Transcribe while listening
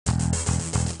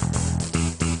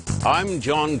I'm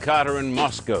John Carter in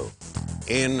Moscow,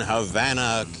 in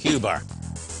Havana, Cuba,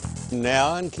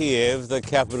 now in Kiev, the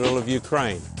capital of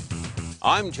Ukraine.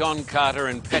 I'm John Carter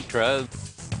in Petra,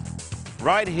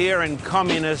 right here in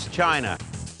communist China,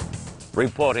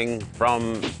 reporting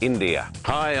from India.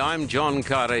 Hi, I'm John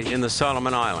Carter in the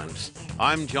Solomon Islands.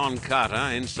 I'm John Carter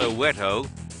in Soweto,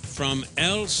 from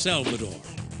El Salvador.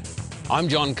 I'm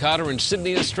John Carter in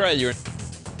Sydney, Australia.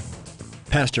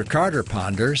 Pastor Carter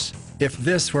ponders, if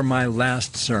this were my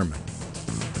last sermon.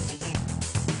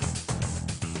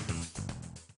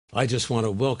 I just want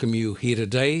to welcome you here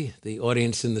today, the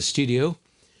audience in the studio,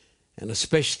 and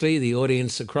especially the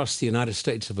audience across the United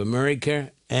States of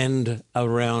America and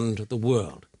around the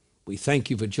world. We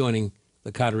thank you for joining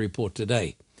the Carter Report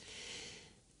today.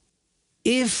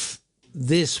 If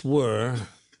this were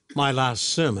my last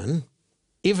sermon,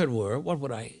 if it were, what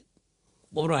would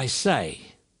I say?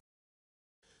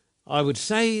 I would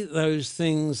say those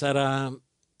things that are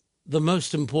the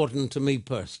most important to me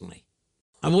personally.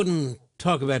 I wouldn't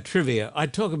talk about trivia.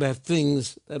 I'd talk about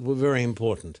things that were very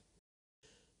important.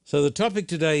 So the topic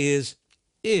today is,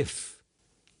 if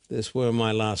this were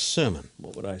my last sermon,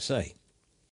 what would I say?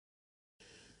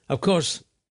 Of course,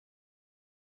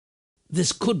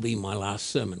 this could be my last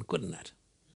sermon, couldn't it?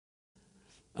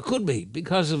 It could be,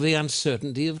 because of the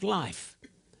uncertainty of life.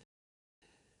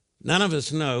 None of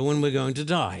us know when we're going to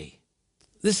die.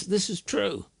 This is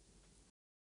true.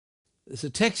 There's a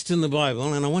text in the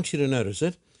Bible, and I want you to notice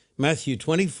it. Matthew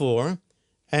 24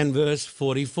 and verse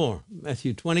 44.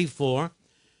 Matthew 24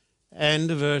 and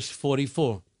verse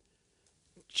 44.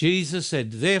 Jesus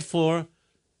said, "Therefore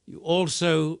you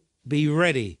also be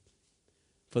ready,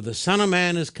 for the Son of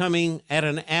Man is coming at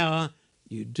an hour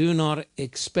you do not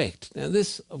expect." Now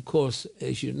this, of course,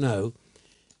 as you know,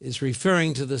 is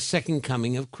referring to the second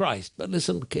coming of Christ. But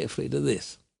listen carefully to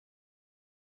this.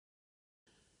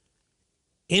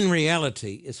 In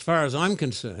reality, as far as I'm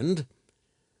concerned,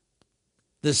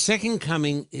 the second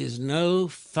coming is no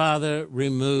farther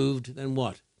removed than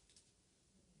what?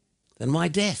 Than my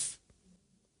death.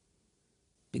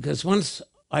 Because once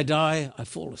I die, I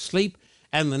fall asleep,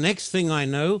 and the next thing I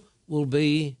know will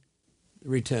be the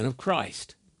return of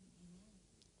Christ.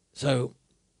 So,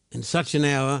 in such an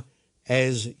hour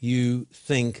as you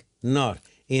think not,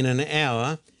 in an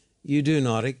hour you do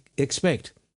not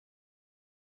expect.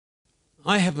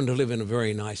 I happen to live in a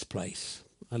very nice place.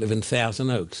 I live in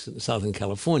Thousand Oaks in Southern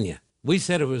California. We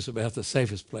said it was about the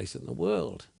safest place in the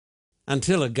world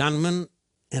until a gunman,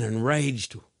 an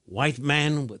enraged white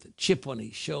man with a chip on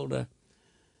his shoulder,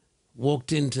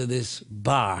 walked into this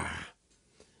bar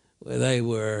where they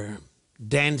were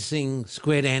dancing,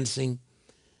 square dancing.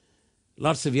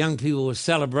 Lots of young people were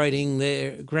celebrating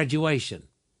their graduation.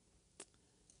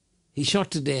 He shot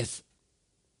to death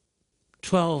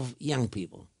 12 young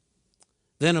people.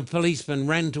 Then a policeman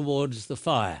ran towards the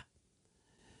fire.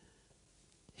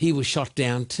 He was shot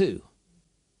down too.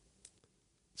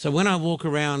 So when I walk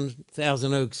around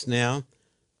Thousand Oaks now,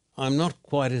 I'm not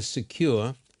quite as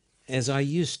secure as I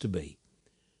used to be.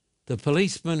 The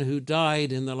policeman who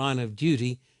died in the line of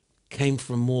duty came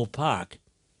from Moore Park,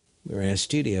 where our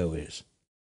studio is.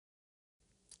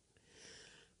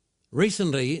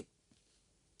 Recently,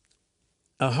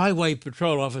 a highway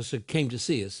patrol officer came to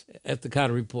see us at the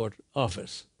Carter Report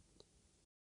office.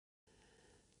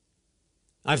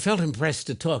 I felt impressed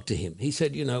to talk to him. He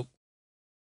said, "You know,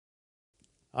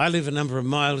 I live a number of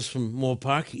miles from Moore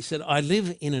Park." He said, "I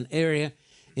live in an area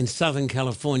in Southern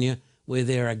California where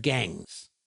there are gangs."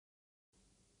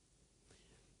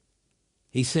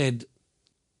 He said,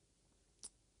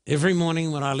 "Every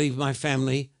morning when I leave my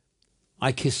family,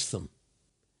 I kiss them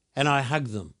and I hug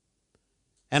them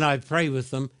and I pray with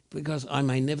them because I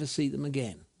may never see them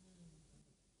again."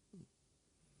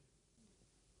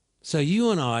 So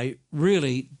you and I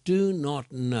really do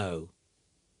not know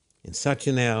in such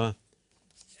an hour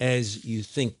as you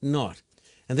think not.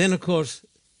 And then, of course,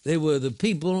 there were the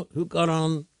people who got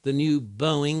on the new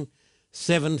Boeing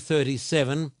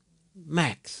 737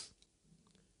 MAX.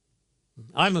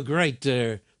 I'm a great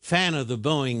fan of the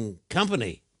Boeing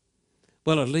company.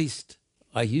 Well, at least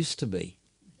I used to be.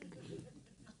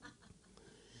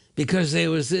 Because there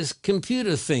was this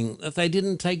computer thing that they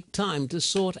didn't take time to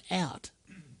sort out.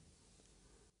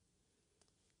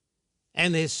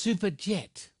 And their super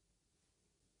jet,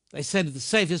 they said the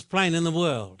safest plane in the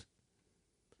world,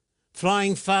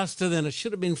 flying faster than it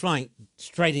should have been flying,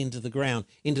 straight into the ground,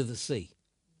 into the sea.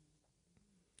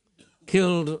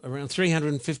 Killed around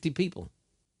 350 people.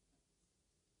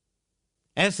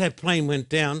 As that plane went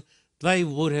down, they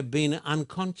would have been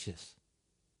unconscious.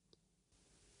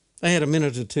 They had a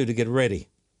minute or two to get ready.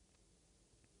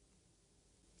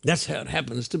 That's how it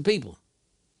happens to people.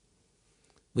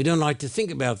 We don't like to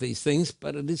think about these things,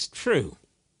 but it is true.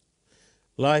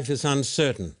 Life is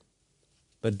uncertain,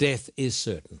 but death is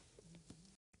certain.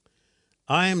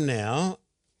 I am now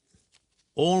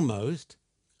almost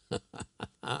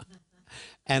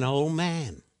an old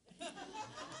man.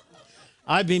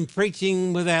 I've been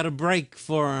preaching without a break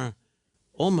for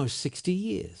almost 60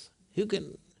 years. Who's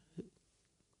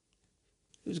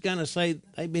going to say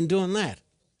they've been doing that?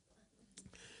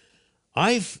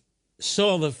 I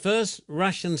saw the first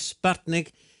Russian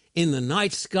Sputnik in the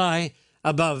night sky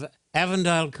above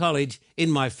Avondale College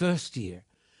in my first year.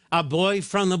 A boy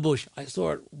from the bush. I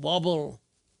saw it wobble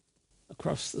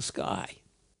across the sky.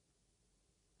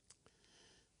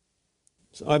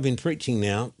 So I've been preaching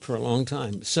now for a long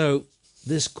time. So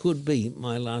this could be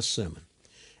my last sermon.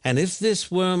 And if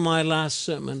this were my last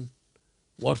sermon,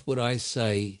 what would I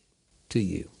say to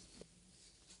you?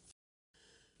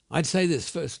 I'd say this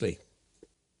firstly.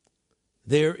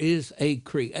 There is a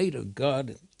creator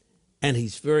God, and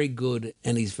he's very good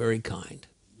and he's very kind.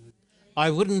 I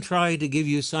wouldn't try to give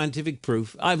you scientific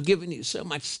proof. I've given you so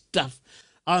much stuff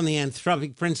on the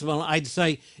anthropic principle. I'd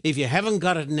say if you haven't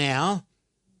got it now,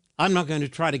 I'm not going to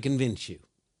try to convince you.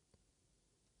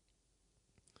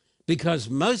 Because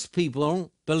most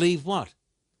people believe what?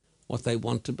 What they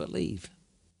want to believe.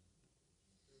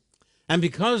 And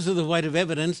because of the weight of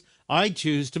evidence, I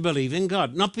choose to believe in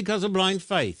God, not because of blind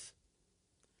faith.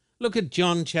 Look at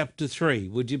John chapter 3,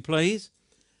 would you please?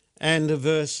 And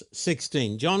verse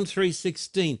 16. John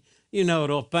 3:16. You know it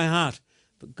off by heart.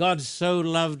 But God so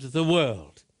loved the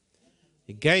world,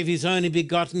 he gave his only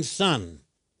begotten Son.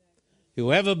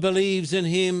 Whoever believes in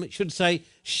him should say,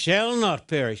 shall not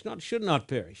perish, not should not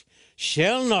perish,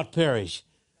 shall not perish,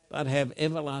 but have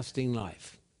everlasting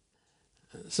life.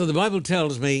 So the Bible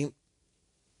tells me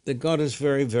that God is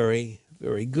very, very,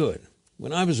 very good.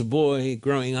 When I was a boy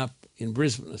growing up in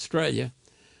Brisbane, Australia,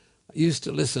 I used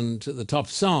to listen to the top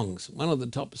songs. One of the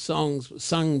top songs was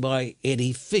sung by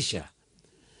Eddie Fisher.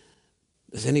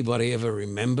 Does anybody ever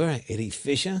remember Eddie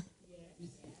Fisher?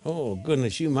 Oh,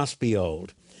 goodness, you must be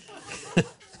old.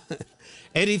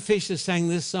 Eddie Fisher sang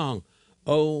this song,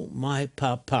 Oh, my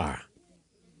papa.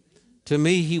 To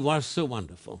me, he was so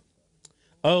wonderful.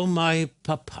 Oh, my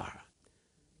papa.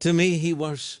 To me, he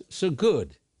was so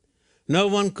good. No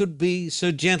one could be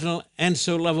so gentle and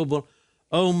so lovable.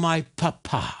 Oh, my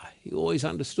papa. He always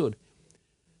understood.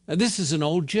 Now, this is an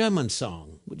old German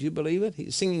song. Would you believe it?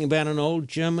 He's singing about an old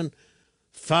German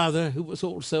father who was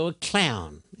also a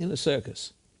clown in a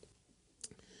circus.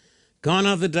 Gone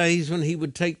are the days when he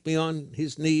would take me on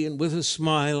his knee and with a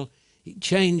smile, he'd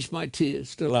change my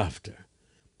tears to laughter.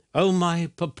 Oh, my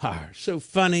papa, so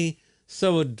funny,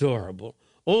 so adorable,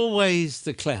 always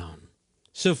the clown,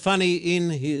 so funny in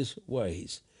his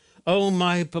ways. Oh,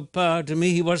 my papa, to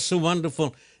me he was so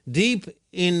wonderful. Deep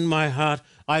in my heart,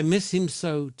 I miss him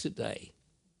so today.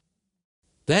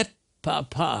 That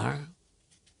papa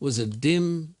was a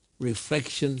dim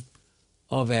reflection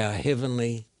of our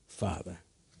Heavenly Father.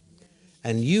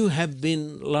 And you have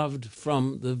been loved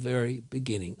from the very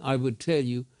beginning. I would tell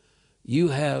you, you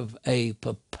have a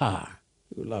papa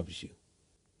who loves you.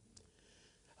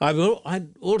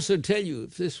 I'd also tell you,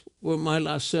 if this were my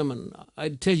last sermon,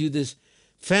 I'd tell you this: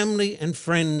 family and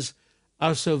friends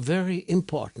are so very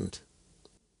important.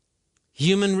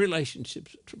 Human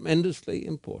relationships are tremendously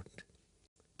important.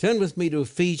 Turn with me to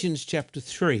Ephesians chapter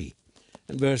 3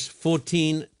 and verse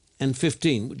 14 and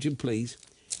 15, would you please?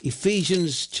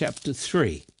 Ephesians chapter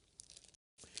 3.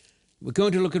 We're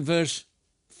going to look at verse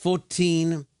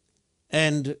 14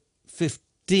 and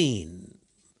 15.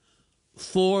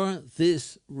 For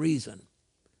this reason,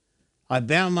 I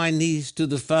bow my knees to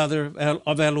the Father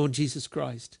of our Lord Jesus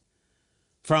Christ,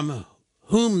 from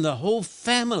whom the whole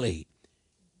family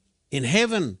in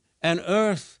heaven and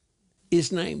earth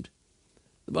is named.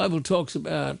 The Bible talks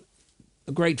about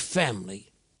a great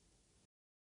family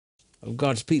of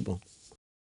God's people.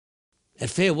 At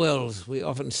farewells, we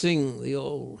often sing the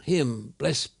old hymn,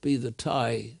 Blessed be the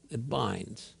tie that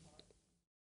binds.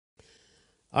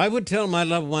 I would tell my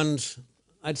loved ones,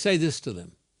 I'd say this to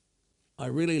them: I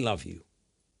really love you.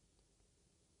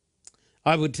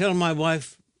 I would tell my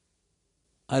wife,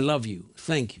 I love you,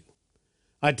 thank you.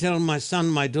 I tell my son,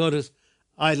 my daughters,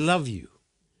 I love you.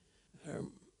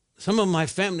 Some of my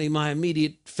family, my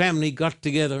immediate family, got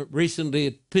together recently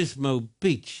at Pismo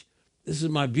Beach. This is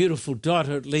my beautiful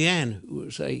daughter, Leanne, who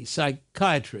is a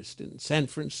psychiatrist in San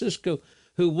Francisco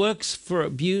who works for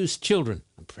abused children.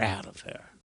 I'm proud of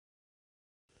her.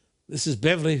 This is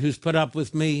Beverly, who's put up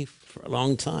with me for a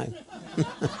long time.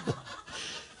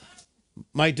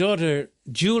 My daughter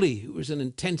Julie, who was an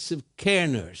intensive care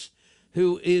nurse,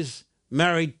 who is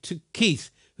married to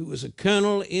Keith, who was a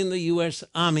colonel in the U.S.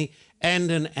 Army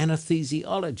and an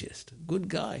anesthesiologist. Good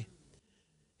guy.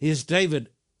 Here's David,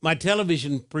 my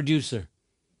television producer,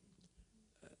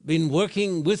 been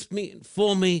working with me and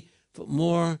for me for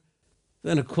more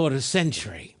than a quarter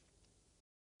century.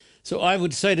 So I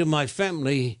would say to my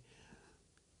family,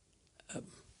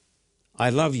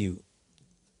 I love you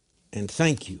and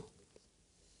thank you.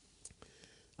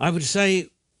 I would say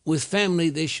with family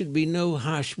there should be no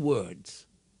harsh words.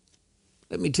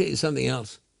 Let me tell you something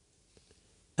else.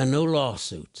 And no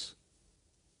lawsuits.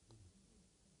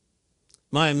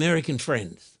 My American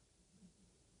friends,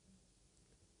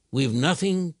 we have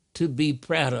nothing to be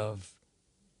proud of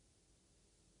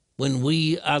when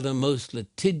we are the most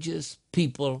litigious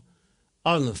people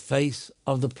on the face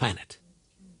of the planet.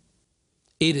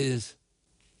 It is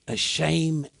a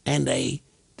shame and a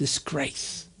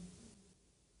disgrace.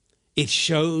 It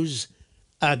shows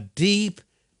a deep-seated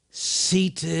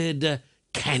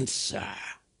cancer.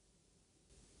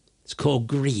 It's called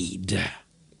greed.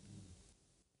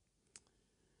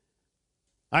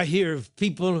 I hear of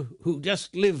people who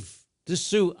just live to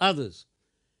sue others.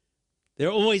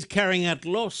 They're always carrying out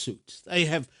lawsuits. They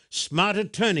have smart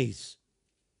attorneys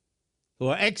who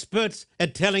are experts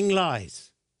at telling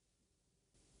lies.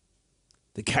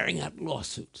 They're carrying out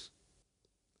lawsuits.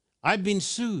 I've been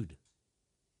sued.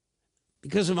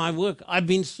 Because of my work, I've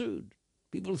been sued.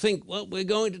 People think, well, we're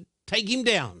going to take him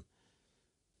down.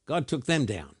 God took them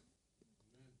down.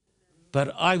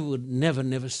 But I would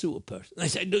never sue a person. They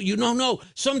say, no,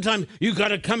 sometimes you got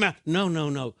to come out.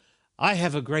 No. I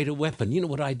have a greater weapon. You know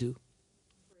what I do?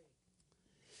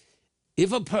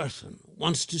 If a person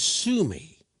wants to sue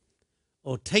me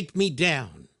or take me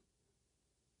down,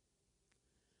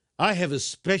 I have a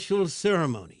special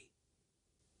ceremony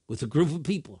with a group of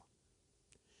people,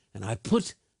 and I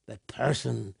put that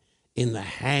person in the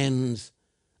hands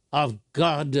of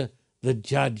God, the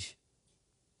judge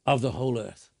of the whole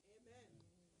earth.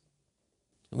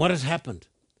 And what has happened?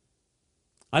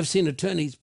 I've seen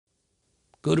attorneys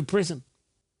go to prison.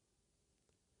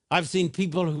 I've seen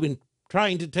people who've been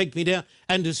trying to take me down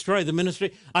and destroy the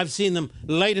ministry. I've seen them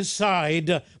laid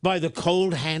aside by the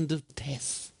cold hand of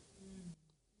death.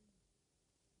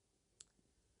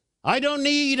 I don't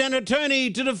need an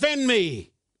attorney to defend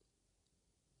me.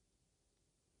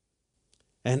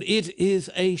 And it is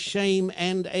a shame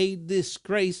and a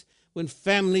disgrace when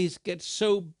families get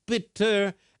so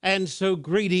bitter and so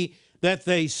greedy that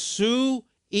they sue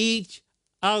each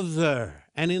other.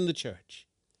 And in the church,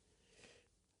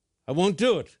 I won't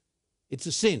do it. It's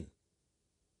a sin.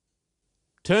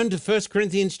 Turn to 1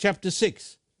 Corinthians chapter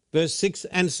 6, verse 6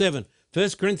 and 7. 1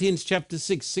 Corinthians chapter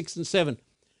 6, 6 and 7.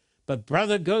 But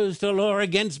brother goes to law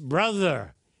against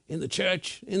brother in the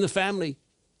church, in the family,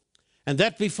 and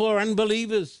that before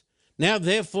unbelievers. Now,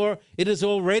 therefore, it is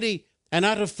already an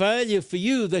utter failure for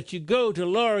you that you go to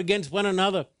law against one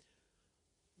another.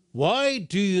 Why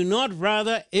do you not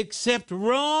rather accept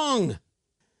wrong?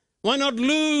 Why not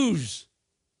lose?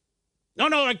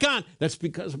 No, I can't. That's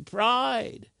because of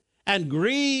pride and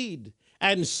greed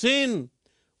and sin.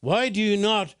 Why do you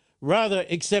not rather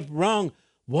accept wrong?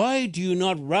 Why do you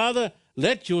not rather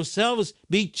let yourselves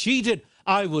be cheated?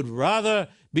 I would rather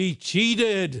be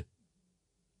cheated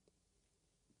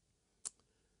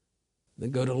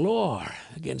than go to law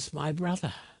against my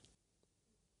brother.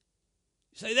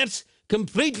 You say that's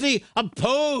completely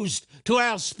opposed to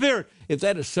our spirit. If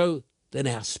that is so, then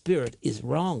our spirit is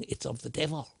wrong. It's of the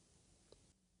devil.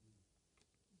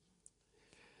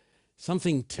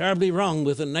 Something terribly wrong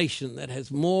with a nation that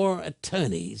has more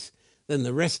attorneys than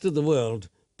the rest of the world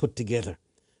put together.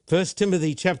 1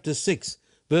 Timothy chapter 6,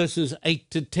 verses 8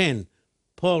 to 10,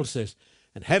 Paul says,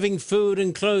 and having food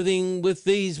and clothing, with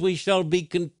these we shall be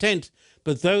content.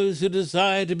 But those who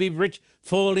desire to be rich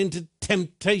fall into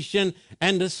temptation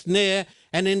and a snare,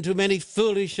 and into many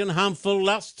foolish and harmful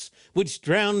lusts, which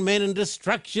drown men in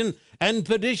destruction and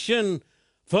perdition.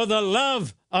 For the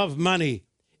love of money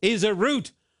is a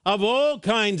root of all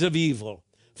kinds of evil,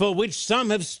 for which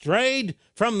some have strayed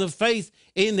from the faith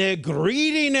in their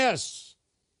greediness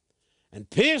and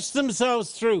pierced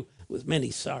themselves through with many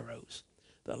sorrows.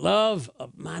 The love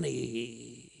of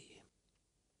money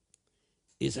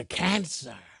is a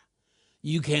cancer.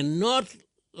 You cannot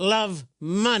love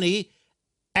money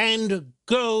and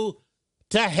go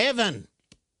to heaven.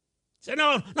 So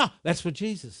no, that's what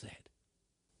Jesus said.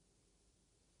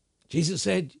 Jesus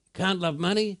said, you can't love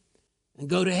money and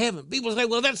go to heaven. People say,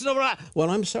 well, that's not right. Well,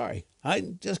 I'm sorry.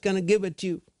 I'm just going to give it to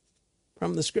you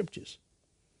from the scriptures.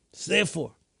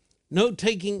 Therefore, no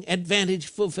taking advantage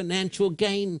for financial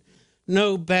gain,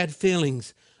 no bad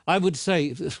feelings. I would say,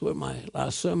 if this were my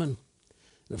last sermon,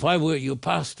 if I were your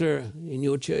pastor in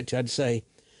your church, I'd say,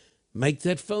 make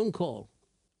that phone call.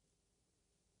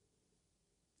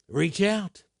 Reach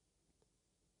out.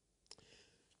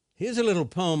 Here's a little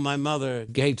poem my mother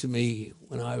gave to me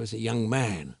when I was a young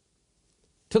man.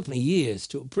 Took me years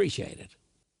to appreciate it.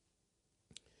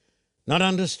 Not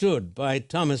Understood by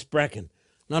Thomas Bracken.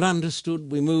 Not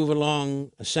understood, we move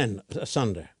along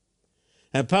asunder.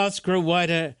 Our paths grow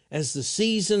wider as the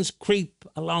seasons creep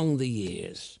along the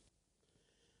years.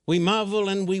 We marvel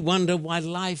and we wonder why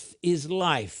life is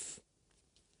life.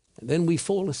 And then we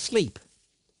fall asleep.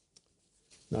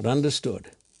 Not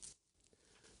understood.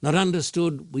 Not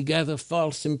understood, we gather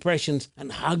false impressions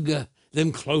and hug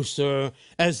them closer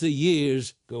as the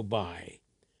years go by,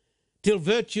 till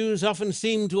virtues often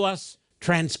seem to us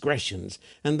transgressions,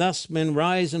 and thus men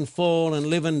rise and fall and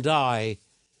live and die,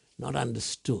 not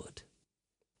understood.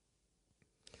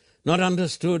 Not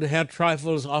understood how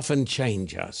trifles often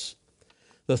change us.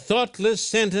 The thoughtless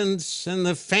sentence and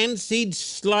the fancied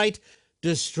slight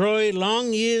destroy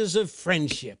long years of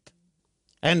friendship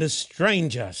and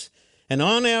estrange us, and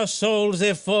on our souls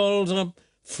there falls a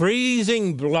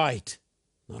freezing blight,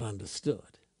 not understood.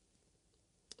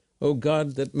 O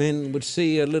God, that men would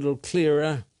see a little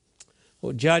clearer,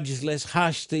 or judge less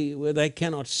harshly where they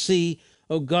cannot see.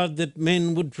 O God, that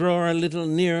men would draw a little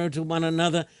nearer to one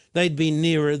another, they'd be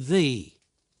nearer thee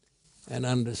and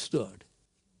understood.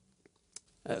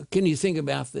 Can you think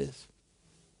about this?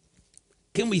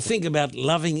 Can we think about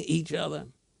loving each other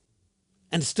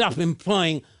and stop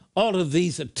employing all of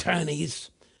these attorneys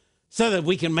so that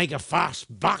we can make a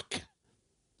fast buck?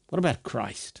 What about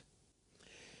Christ?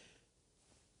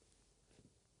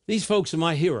 These folks are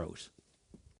my heroes.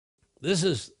 This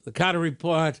is the Carter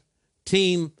Report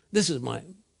team. This is my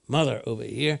mother over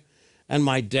here, and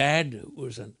my dad, who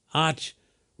was an arch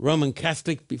Roman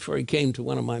Catholic before he came to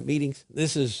one of my meetings.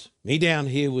 This is me down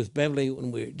here with Beverly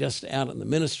when we were just out in the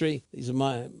ministry. These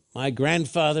are my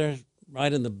grandfather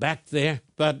right in the back there.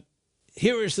 But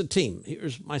here is the team.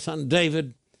 Here's my son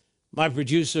David, my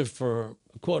producer for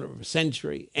a quarter of a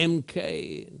century,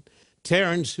 MK, and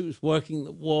Terrence, who's working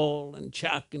the wall, and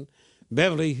Chuck, and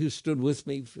Beverly, who stood with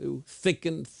me through thick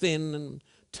and thin, and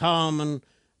Tom,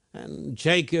 and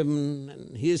Jacob,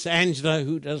 and here's Angela,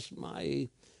 who does my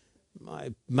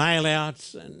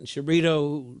mail-outs, and Sharito,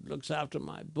 who looks after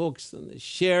my books, and there's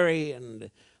Sherry, and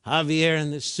Javier,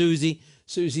 and there's Susie.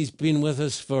 Susie's been with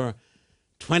us for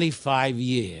 25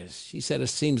 years. She said it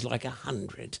seems like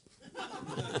 100.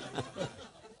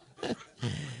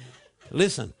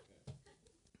 Listen,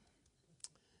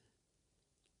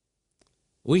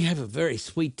 we have a very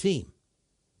sweet team.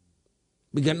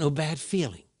 We got no bad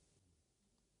feeling.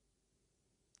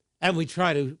 And we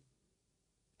try to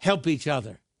help each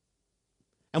other.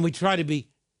 And we try to be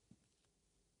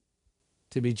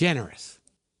generous.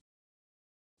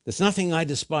 There's nothing I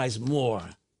despise more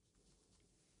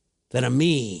than a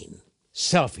mean,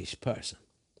 selfish person.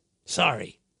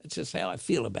 Sorry, that's just how I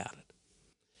feel about it.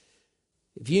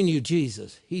 If you knew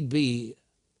Jesus, he'd be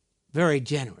very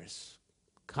generous,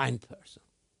 kind person.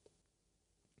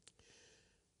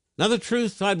 Another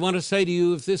truth I'd want to say to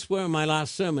you, if this were my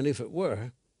last sermon, if it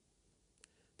were,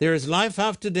 there is life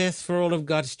after death for all of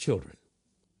God's children.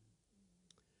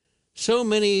 So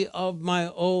many of my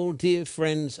old dear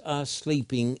friends are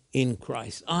sleeping in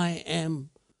Christ. I am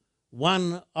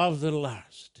one of the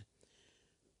last.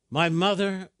 My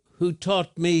mother, who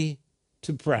taught me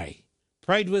to pray,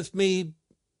 prayed with me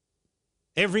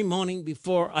every morning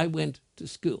before I went to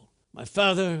school. My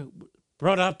father,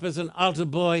 brought up as an altar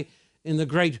boy in the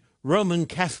great Roman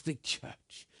Catholic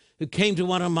Church, who came to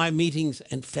one of my meetings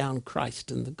and found Christ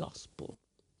in the gospel.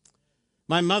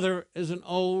 My mother is an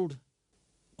old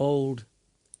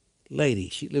lady.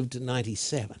 She lived to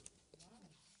 97.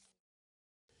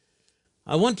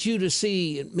 I want you to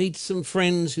see and meet some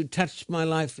friends who touched my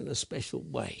life in a special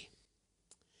way.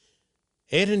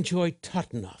 Ed and Joy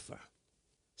Tottenoffer,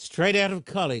 straight out of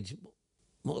college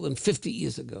more than 50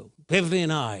 years ago. Beverly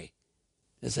and I,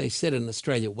 as they said in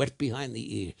Australia, wet behind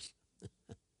the ears.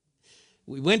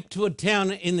 We went to a town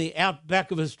in the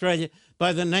outback of Australia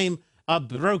by the name of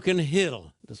Broken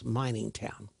Hill, this mining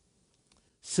town.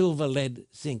 Silver, lead,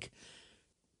 zinc.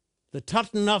 The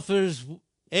Tottenhoffers,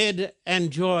 Ed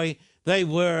and Joy, they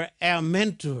were our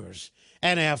mentors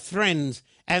and our friends,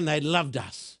 and they loved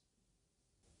us.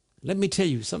 Let me tell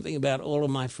you something about all of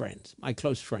my friends, my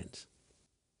close friends.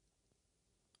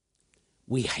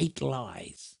 We hate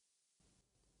lies.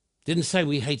 Didn't say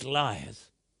we hate liars,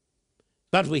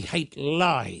 but we hate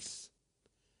lies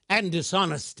and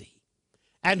dishonesty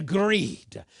and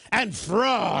greed and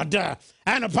fraud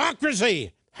and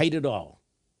hypocrisy. Hate it all.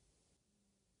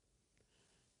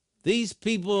 These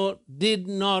people did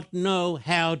not know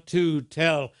how to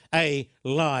tell a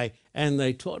lie, and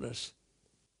they taught us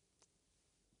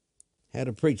how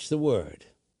to preach the word.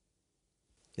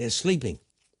 They're sleeping.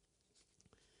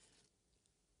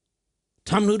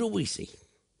 Tom Ludwisi.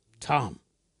 Tom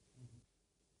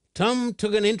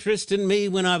took an interest in me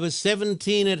when I was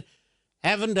 17 at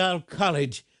Avondale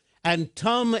College, and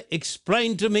Tom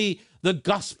explained to me the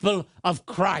gospel of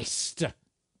Christ.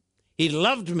 He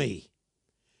loved me,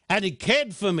 and he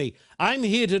cared for me. I'm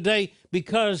here today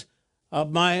because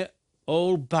of my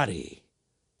old buddy,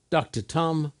 Dr.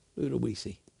 Tom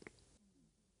Ludwisi.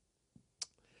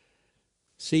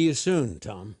 See you soon,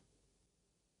 Tom.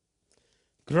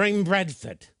 Graham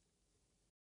Bradford,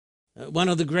 one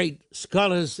of the great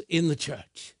scholars in the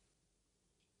church,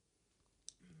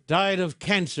 died of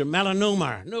cancer,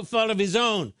 melanoma, no fault of his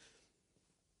own.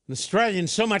 An Australian,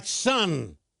 so much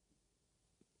sun.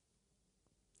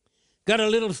 Got a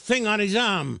little thing on his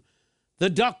arm. The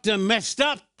doctor messed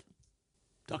up.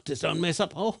 Doctors don't mess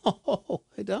up. Oh,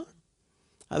 they don't.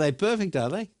 Are they perfect, are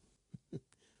they?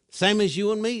 Same as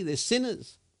you and me. They're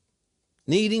sinners,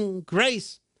 needing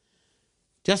grace.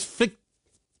 Just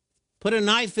put a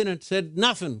knife in it, said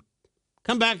nothing.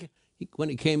 Come back. When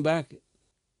he came back,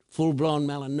 full-blown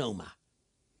melanoma.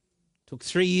 Took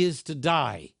 3 years to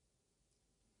die.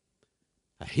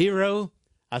 A hero,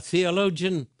 a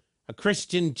theologian, a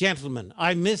Christian gentleman.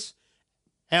 I miss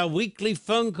our weekly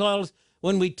phone calls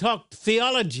when we talked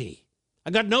theology. I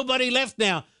got nobody left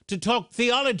now to talk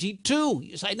theology to.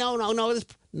 You say, no,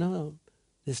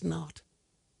 there's not.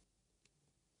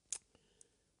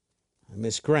 I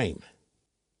miss Graham.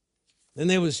 Then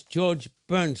there was George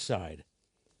Burnside.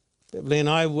 Beverly and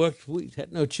I worked, we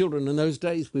had no children in those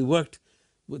days. We worked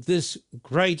with this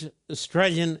great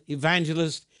Australian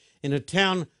evangelist in a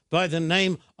town by the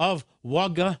name of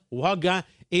Wagga Wagga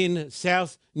in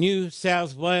New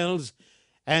South Wales.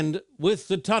 And with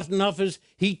the Tottenhoffers,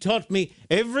 he taught me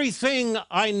everything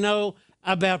I know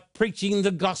about preaching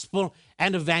the gospel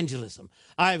and evangelism.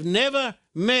 I've never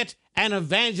met an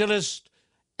evangelist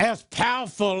as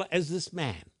powerful as this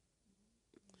man.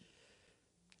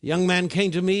 A young man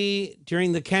came to me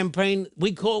during the campaign.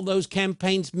 We call those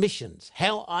campaigns missions.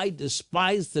 How I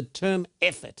despise the term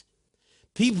effort.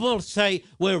 People say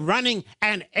we're running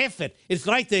an effort. It's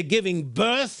like they're giving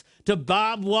birth to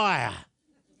barbed wire.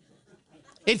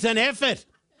 It's an effort.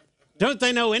 Don't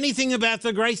they know anything about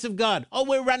the grace of God? Oh,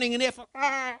 we're running an effort.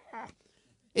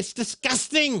 It's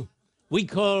disgusting. We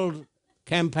called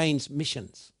campaigns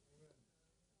missions.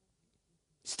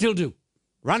 Still do.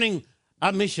 Running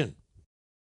a mission.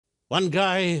 One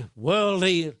guy,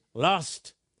 worldly,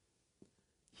 lost,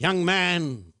 young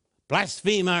man,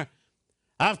 blasphemer.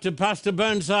 After Pastor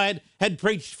Burnside had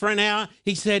preached for an hour,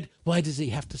 he said, why does he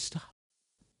have to stop?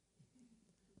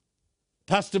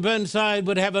 Pastor Burnside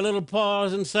would have a little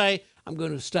pause and say, I'm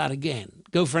going to start again.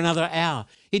 Go for another hour.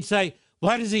 He'd say,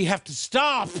 why does he have to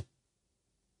stop?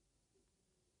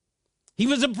 He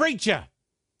was a preacher.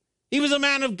 He was a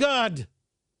man of God.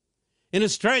 In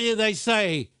Australia, they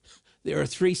say there are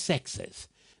 3 sexes,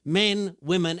 men,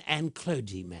 women, and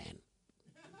clergymen.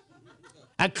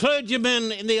 A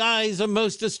clergyman, in the eyes of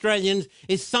most Australians,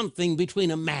 is something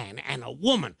between a man and a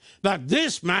woman. But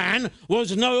this man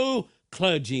was no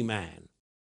clergyman.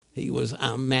 He was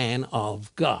a man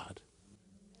of God.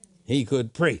 He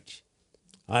could preach.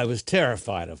 I was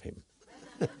terrified of him.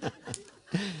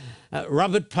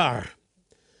 Robert Parr,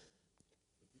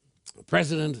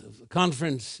 president of the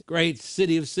conference, great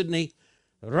city of Sydney.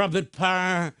 Robert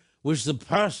Parr was the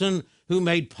person who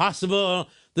made possible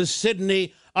the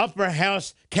Sydney Opera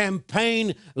House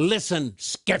campaign. Listen,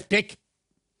 skeptic,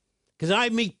 because I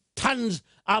meet tons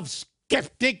of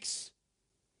skeptics,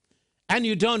 and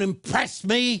you don't impress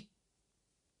me.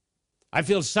 I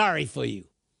feel sorry for you.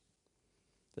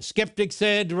 The skeptics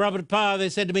said to Robert Parr, they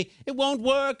said to me, it won't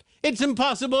work. It's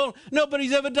impossible.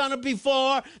 Nobody's ever done it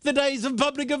before. The days of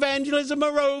public evangelism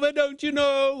are over, don't you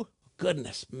know?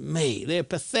 Goodness me, they're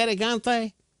pathetic, aren't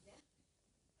they?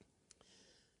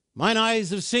 Mine eyes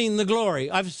have seen the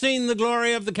glory. I've seen the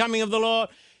glory of the coming of the Lord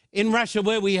in Russia,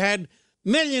 where we had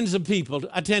millions of people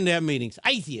attend our meetings.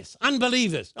 Atheists,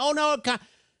 unbelievers. Oh, no,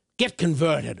 get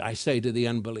converted, I say to the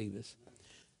unbelievers.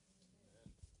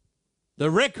 The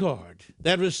record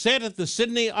that was set at the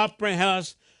Sydney Opera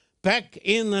House back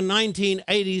in the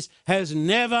 1980s has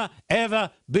never,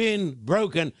 ever been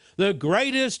broken. The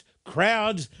greatest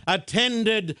crowds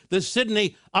attended the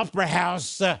Sydney Opera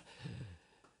House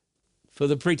for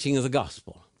the preaching of the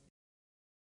gospel.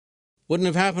 Wouldn't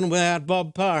have happened without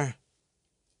Bob Parr.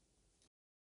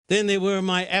 Then there were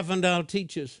my Avondale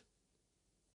teachers.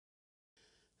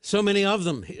 So many of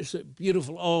them. Here's a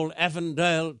beautiful old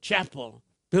Avondale chapel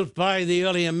built by the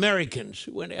early Americans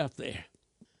who went out there.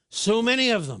 So many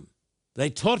of them. They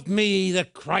taught me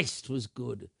that Christ was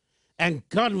good and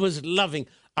God was loving.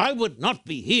 I would not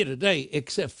be here today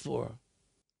except for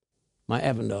my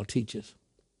Avondale teachers.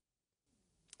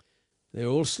 They're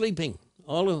all sleeping,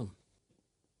 all of them.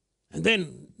 And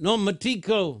then Norm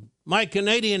Matico, my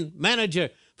Canadian manager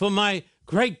for my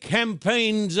great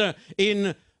campaigns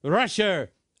in Russia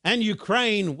and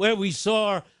Ukraine, where we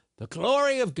saw the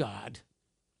glory of God.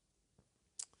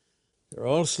 They're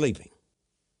all sleeping.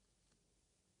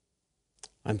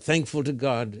 I'm thankful to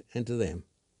God and to them.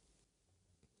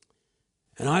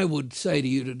 And I would say to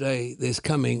you today, there's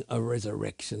coming a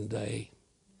resurrection day.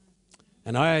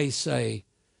 And I say,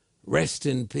 rest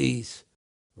in peace,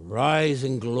 rise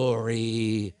in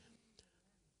glory.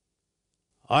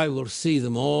 I will see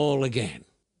them all again.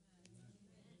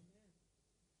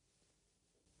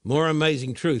 More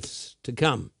amazing truths to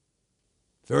come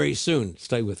very soon.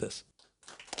 Stay with us.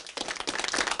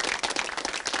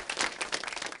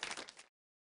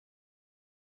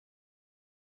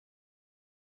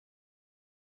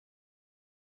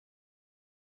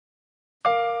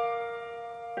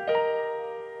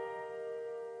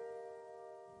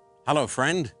 Hello,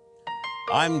 friend.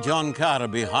 I'm John Carter.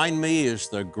 Behind me is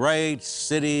the great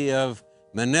city of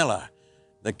Manila,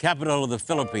 the capital of the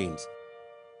Philippines.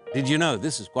 Did you know,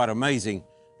 this is quite amazing,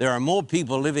 there are more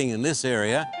people living in this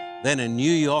area than in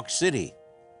New York City,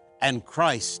 and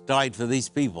Christ died for these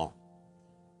people.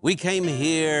 We came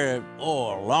here, a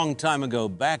long time ago,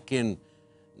 back in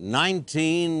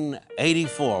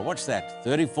 1984. What's that,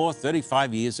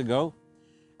 35 years ago?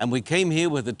 And we came here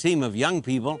with a team of young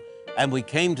people, and we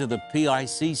came to the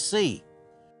PICC.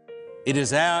 It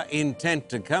is our intent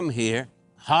to come here,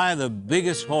 hire the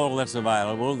biggest hall that's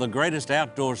available, the greatest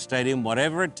outdoor stadium,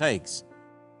 whatever it takes.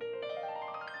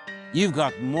 You've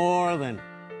got more than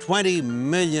 20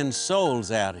 million souls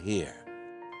out here.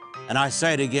 And I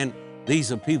say it again,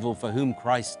 these are people for whom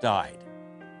Christ died.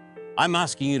 I'm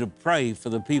asking you to pray for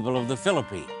the people of the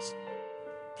Philippines.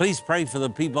 Please pray for the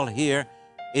people here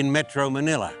in Metro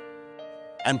Manila.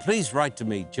 And please write to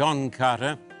me, John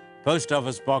Carter, Post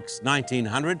Office Box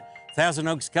 1900, Thousand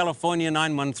Oaks, California,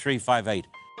 91358.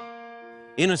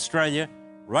 In Australia,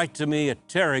 write to me at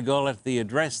Terrigal at the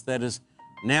address that is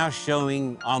now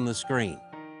showing on the screen.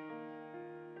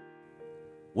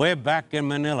 We're back in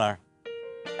Manila,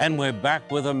 and we're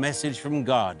back with a message from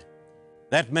God.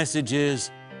 That message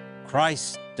is,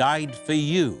 Christ died for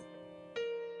you,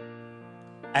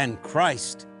 and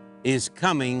Christ is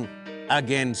coming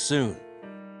again soon.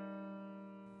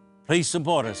 Please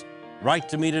support us. Write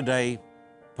to me today,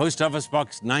 Post Office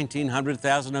Box 1900,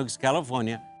 Thousand Oaks,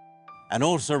 California, and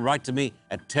also write to me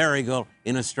at Terrigal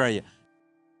in Australia.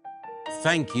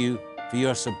 Thank you for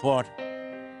your support,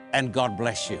 and God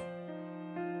bless you.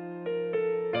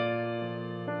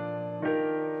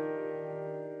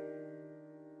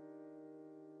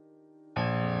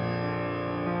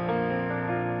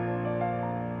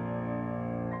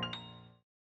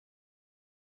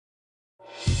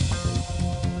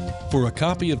 For a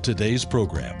copy of today's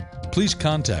program, please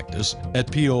contact us at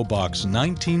P.O. Box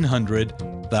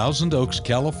 1900, Thousand Oaks,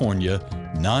 California,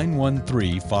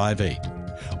 91358.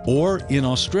 Or in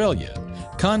Australia,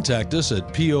 contact us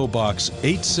at P.O. Box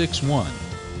 861,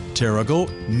 Terrigal,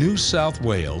 New South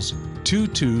Wales,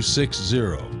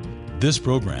 2260. This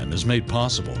program is made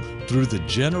possible through the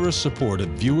generous support of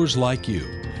viewers like you.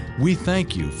 We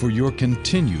thank you for your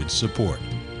continued support.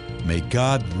 May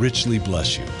God richly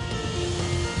bless you.